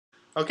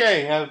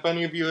Okay, have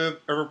any of you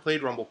ever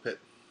played Rumble Pit?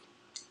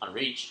 On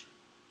Reach.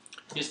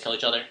 You just kill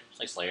each other. It's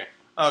like Slayer.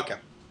 Okay.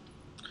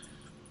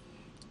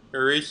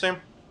 You're ready, Sam?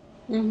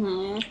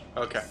 Mm-hmm.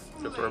 Okay,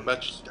 because we're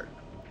about to start.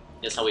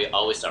 That's how we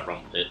always start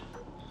Rumble Pit.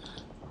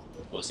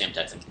 Oh, Sam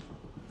texting.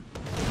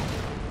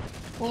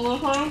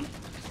 Mm-hmm.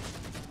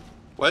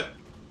 What?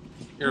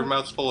 Your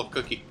mouth's full of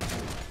cookie.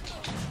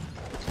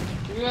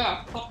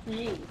 Yeah, fuck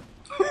you.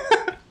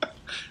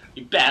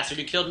 You bastard,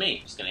 you killed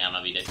me. Just kidding, I'm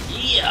not beat it.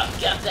 Yeah,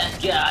 got that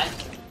guy.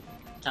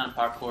 Time to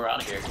parkour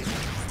out of here.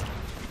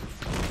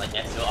 Like,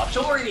 let's go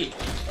offshore.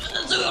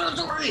 Let's go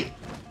offshore.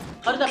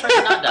 How did that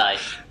person not die?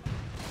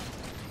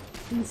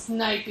 He's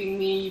sniping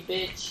me, you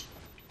bitch.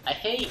 I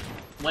hate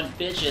when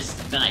bitches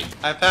snipe.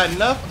 I've had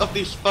enough of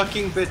these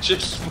fucking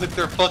bitches with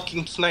their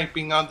fucking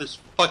sniping on this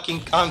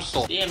fucking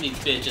console. Damn these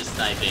bitches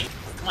sniping.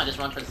 Come on, just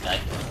run for this guy.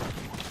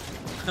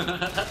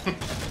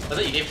 Was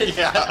that you, David?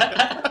 Yeah.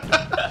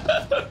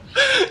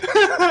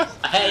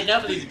 I had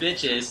enough of these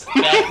bitches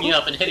backing me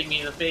up and hitting me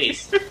in the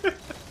face.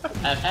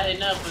 I've had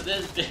enough of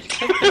this bitch.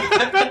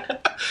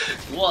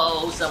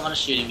 Whoa, someone's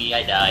shooting me.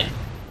 I died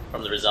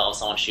from the result of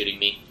someone shooting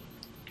me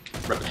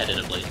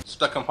repetitively.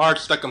 Stuck 'em hard,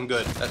 stuck 'em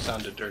good. That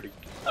sounded dirty.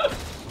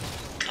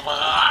 Come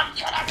on!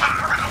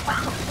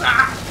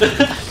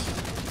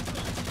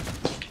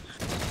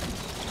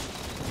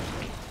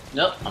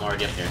 Nope, I'm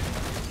already up here.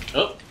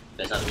 Oh,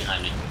 there's nothing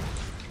behind me.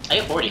 I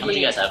have 40. How much do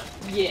you guys have?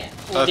 Yeah.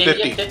 Oh, damn,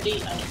 50. you have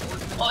 50?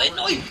 Oh,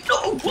 no,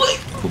 wait!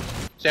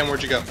 Sam,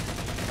 where'd you go?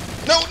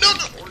 No!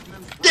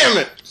 Damn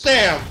it!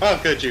 Sam! How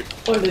could you?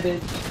 What did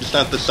it? It's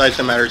not the size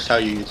that matters, how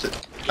you use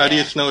it. How do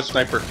you snow a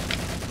sniper?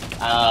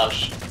 Oh,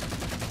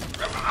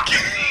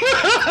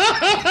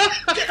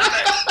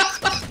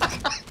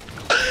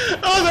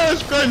 Oh, that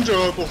was quite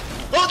enjoyable.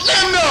 Oh,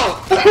 Sam,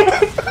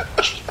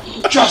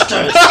 no!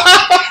 Justice!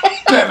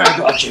 Damn, I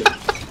got you!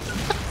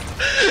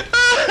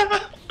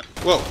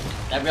 Whoa.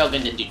 That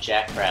railgun didn't do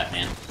jack crap,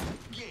 man.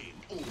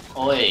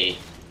 Oi,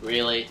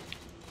 really?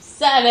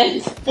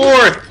 7.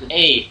 Fourth!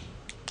 8.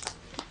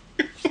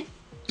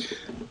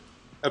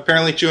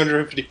 Apparently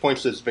 250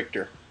 points is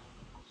Victor.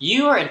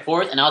 You are in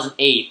 4th and I was in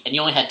 8th, and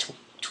you only had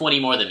 20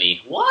 more than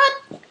me. What?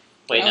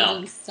 Wait, I no.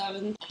 was in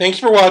 7. Thanks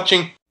for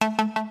watching.